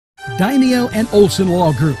Daimio and Olson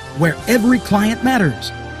Law Group, where every client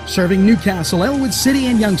matters. Serving Newcastle, Elwood City,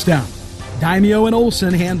 and Youngstown. Daimio and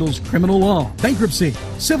Olson handles criminal law, bankruptcy,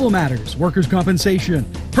 civil matters, workers' compensation,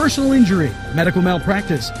 personal injury, medical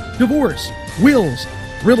malpractice, divorce, wills,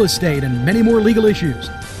 real estate, and many more legal issues.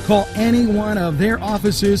 Call any one of their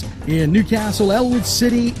offices in Newcastle, Elwood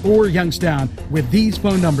City, or Youngstown with these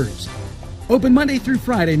phone numbers. Open Monday through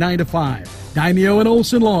Friday, 9 to 5. Daimio and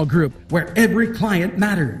Olson Law Group, where every client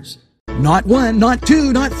matters. Not one, not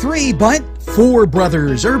two, not three, but Four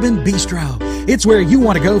Brothers Urban Bistro. It's where you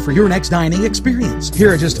want to go for your next dining experience.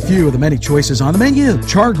 Here are just a few of the many choices on the menu.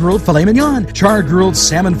 Char-grilled filet mignon, char-grilled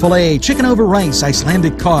salmon filet, chicken over rice,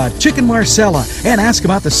 Icelandic cod, chicken marsala, and ask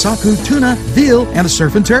about the saku tuna, veal, and the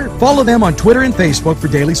surf and turf. Follow them on Twitter and Facebook for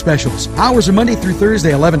daily specials. Hours are Monday through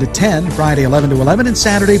Thursday 11 to 10, Friday 11 to 11, and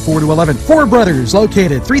Saturday 4 to 11. Four Brothers,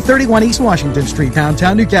 located 331 East Washington Street,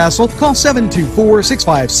 downtown Newcastle. Call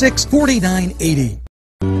 724-656-4980.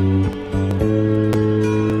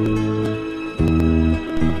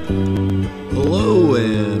 Hello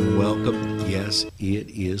and welcome. Yes, it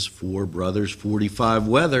is Four Brothers 45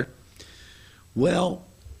 weather. Well,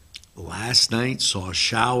 last night saw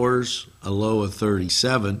showers, a low of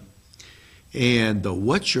 37. And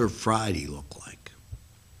what's your Friday look like?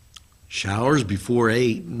 Showers before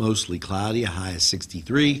 8, mostly cloudy, a high of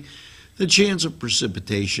 63. The chance of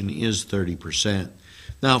precipitation is 30%.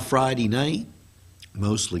 Now Friday night,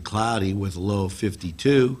 mostly cloudy with a low of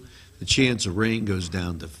 52. The chance of rain goes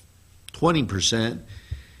down to 20%.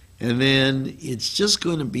 And then it's just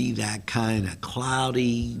going to be that kind of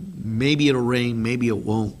cloudy, maybe it'll rain, maybe it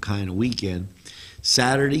won't kind of weekend.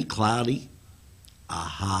 Saturday, cloudy, a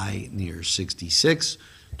high near 66,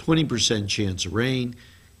 20% chance of rain.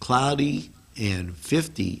 Cloudy and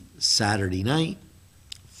 50 Saturday night,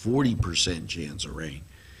 40% chance of rain.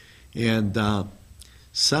 And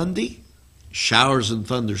Sunday, showers and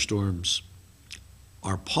thunderstorms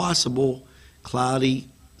are possible, cloudy,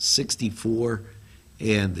 64,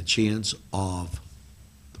 and the chance of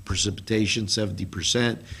the precipitation,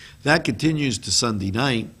 70%. That continues to Sunday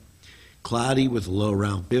night, cloudy with a low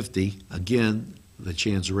around 50. Again, the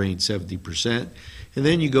chance of rain, 70%. And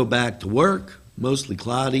then you go back to work, mostly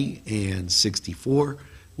cloudy and 64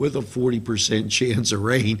 with a 40% chance of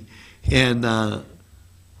rain. And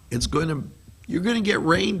you're going to get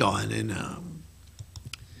rained on. And,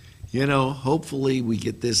 hopefully we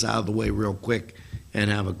get this out of the way real quick and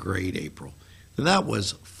have a great April. And that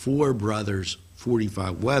was Four Brothers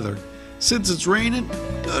 45 weather. Since it's raining,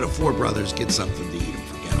 go to Four Brothers, get something to eat and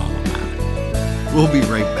forget all about it. We'll be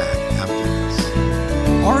right back after this.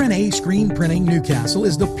 RNA Screen Printing Newcastle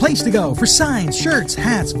is the place to go for signs, shirts,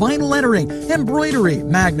 hats, vinyl lettering, embroidery,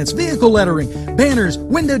 magnets, vehicle lettering, banners,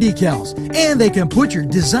 window decals, and they can put your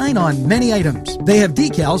design on many items. They have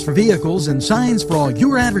decals for vehicles and signs for all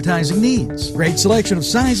your advertising needs. Great selection of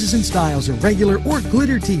sizes and styles of regular or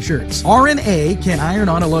glitter t-shirts. RNA can iron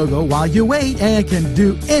on a logo while you wait and can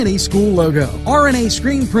do any school logo. RNA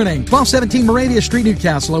Screen Printing, 1217 Moravia Street,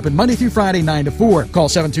 Newcastle, open Monday through Friday 9 to 4. Call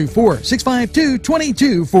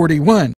 724-652-2241.